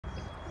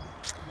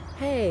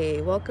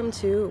Hey, welcome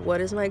to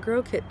What is my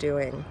grow kit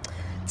doing?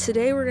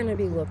 Today we're going to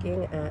be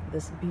looking at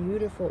this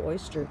beautiful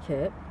oyster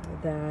kit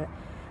that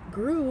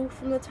grew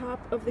from the top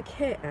of the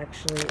kit.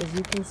 Actually, as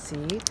you can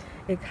see,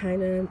 it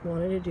kind of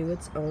wanted to do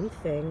its own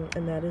thing,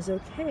 and that is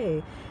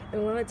okay.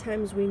 And a lot of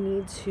times we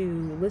need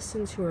to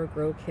listen to our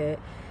grow kit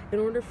in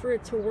order for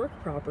it to work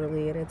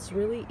properly, and it's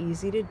really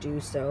easy to do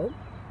so.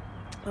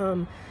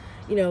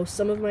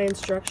 Some of my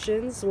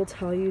instructions will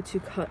tell you to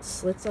cut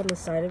slits on the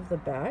side of the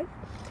bag,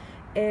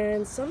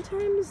 and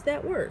sometimes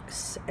that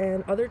works,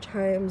 and other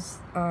times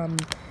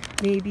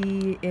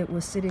maybe it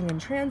was sitting in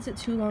transit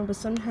too long, but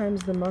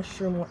sometimes the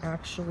mushroom will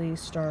actually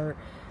start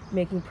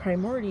making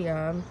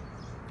primordia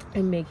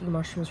and making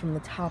mushrooms from the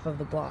top of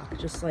the block,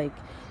 just like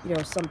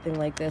something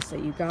like this,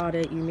 that you got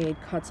it, you made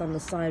cuts on the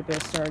side, but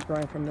it started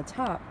growing from the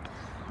top.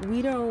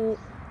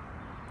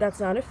 That's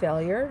not a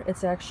failure.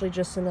 It's actually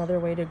just another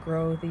way to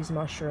grow these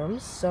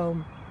mushrooms.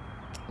 So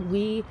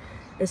we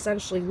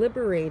essentially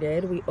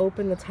we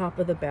opened the top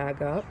of the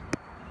bag up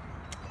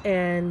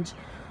and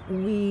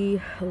we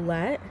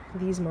let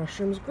these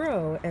mushrooms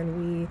grow,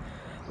 and we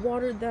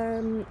watered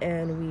them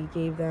and we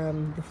gave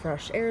them the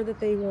fresh air that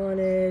they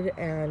wanted,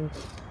 and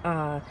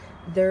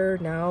they're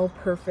now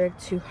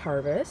perfect to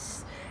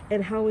harvest.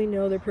 And how we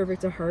know they're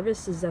perfect to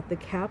harvest is that the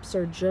caps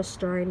are just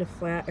starting to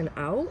flatten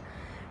out,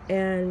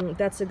 and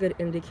that's a good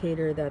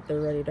indicator that they're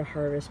ready to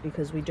harvest,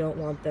 because we don't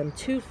want them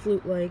too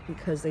flute-like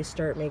because they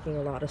start making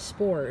a lot of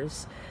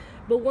spores.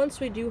 But once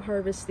we do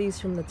harvest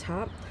these from the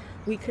top,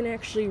 we can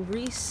actually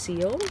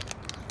reseal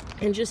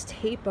and just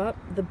tape up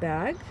the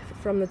bag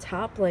from the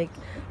top like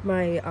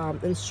my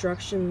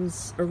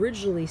instructions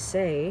originally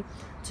say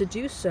to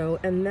do so,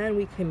 and then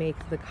we can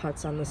make the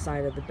cuts on the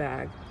side of the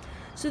bag.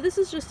 So this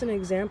is just an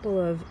example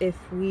of,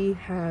 if we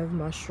have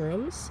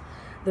mushrooms,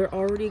 they're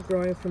already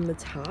growing from the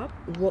top,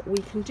 what we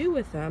can do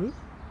with them.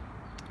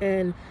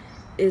 And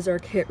is our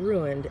kit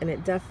ruined? And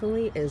it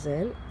definitely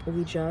isn't.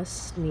 We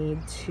just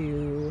need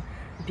to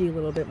be a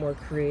little bit more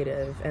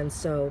creative. And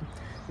so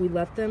we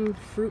let them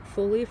fruit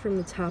fully from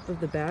the top of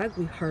the bag.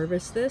 We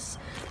harvest this.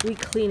 We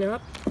clean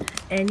up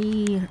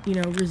any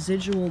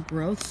residual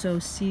growth. So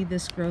see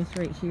this growth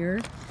right here?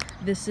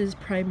 This is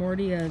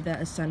primordia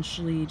that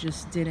essentially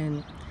just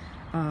didn't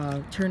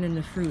turn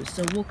into fruit.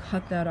 So we'll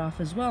cut that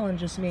off as well and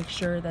just make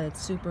sure that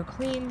it's super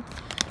clean,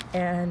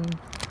 and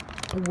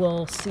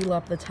we'll seal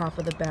up the top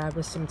of the bag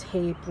with some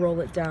tape, roll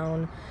it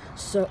down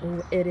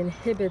so it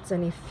inhibits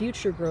any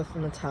future growth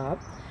from the top,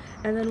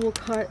 and then we'll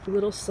cut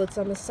little slits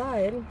on the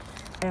side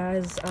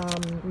as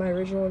my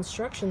original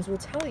instructions will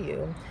tell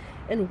you.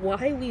 And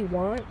why we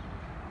want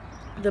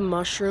the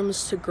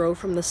mushrooms to grow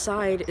from the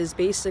side is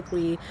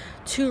basically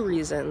two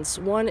reasons.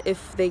 One,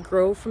 if they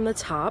grow from the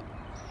top,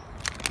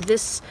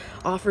 this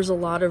offers a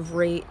lot of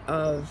rate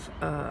of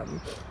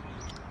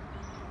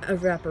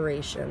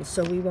evaporation,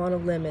 so we want to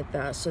limit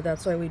that. So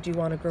that's why we do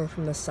want to grow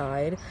from the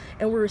side,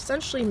 and we're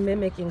essentially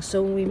mimicking.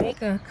 So when we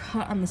make a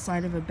cut on the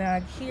side of a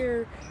bag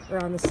here,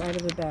 or on the side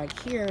of a bag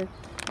here,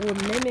 we're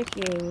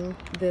mimicking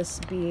this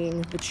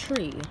being the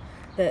tree.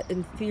 That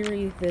in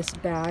theory, this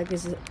bag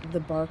is the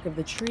bark of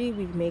the tree.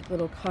 We make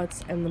little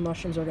cuts, and the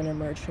mushrooms are going to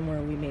emerge from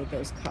where we made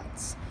those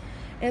cuts.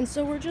 And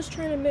so we're just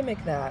trying to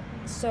mimic that.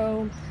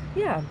 So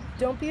yeah,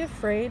 don't be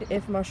afraid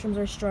if mushrooms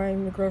are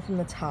starting to grow from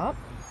the top.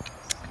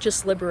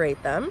 Just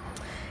liberate them,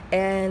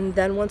 and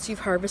then once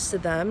you've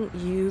harvested them,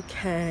 you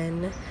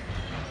can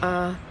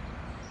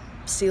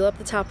seal up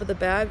the top of the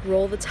bag,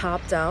 roll the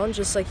top down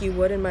just like you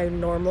would in my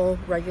normal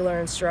regular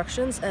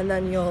instructions, and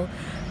then you'll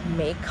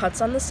make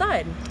cuts on the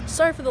side.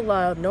 Sorry for the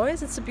loud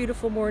noise. It's a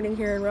beautiful morning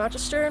here in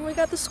Rochester, and we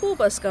got the school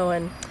bus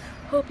going.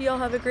 Hope you all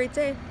have a great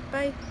day.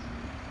 Bye.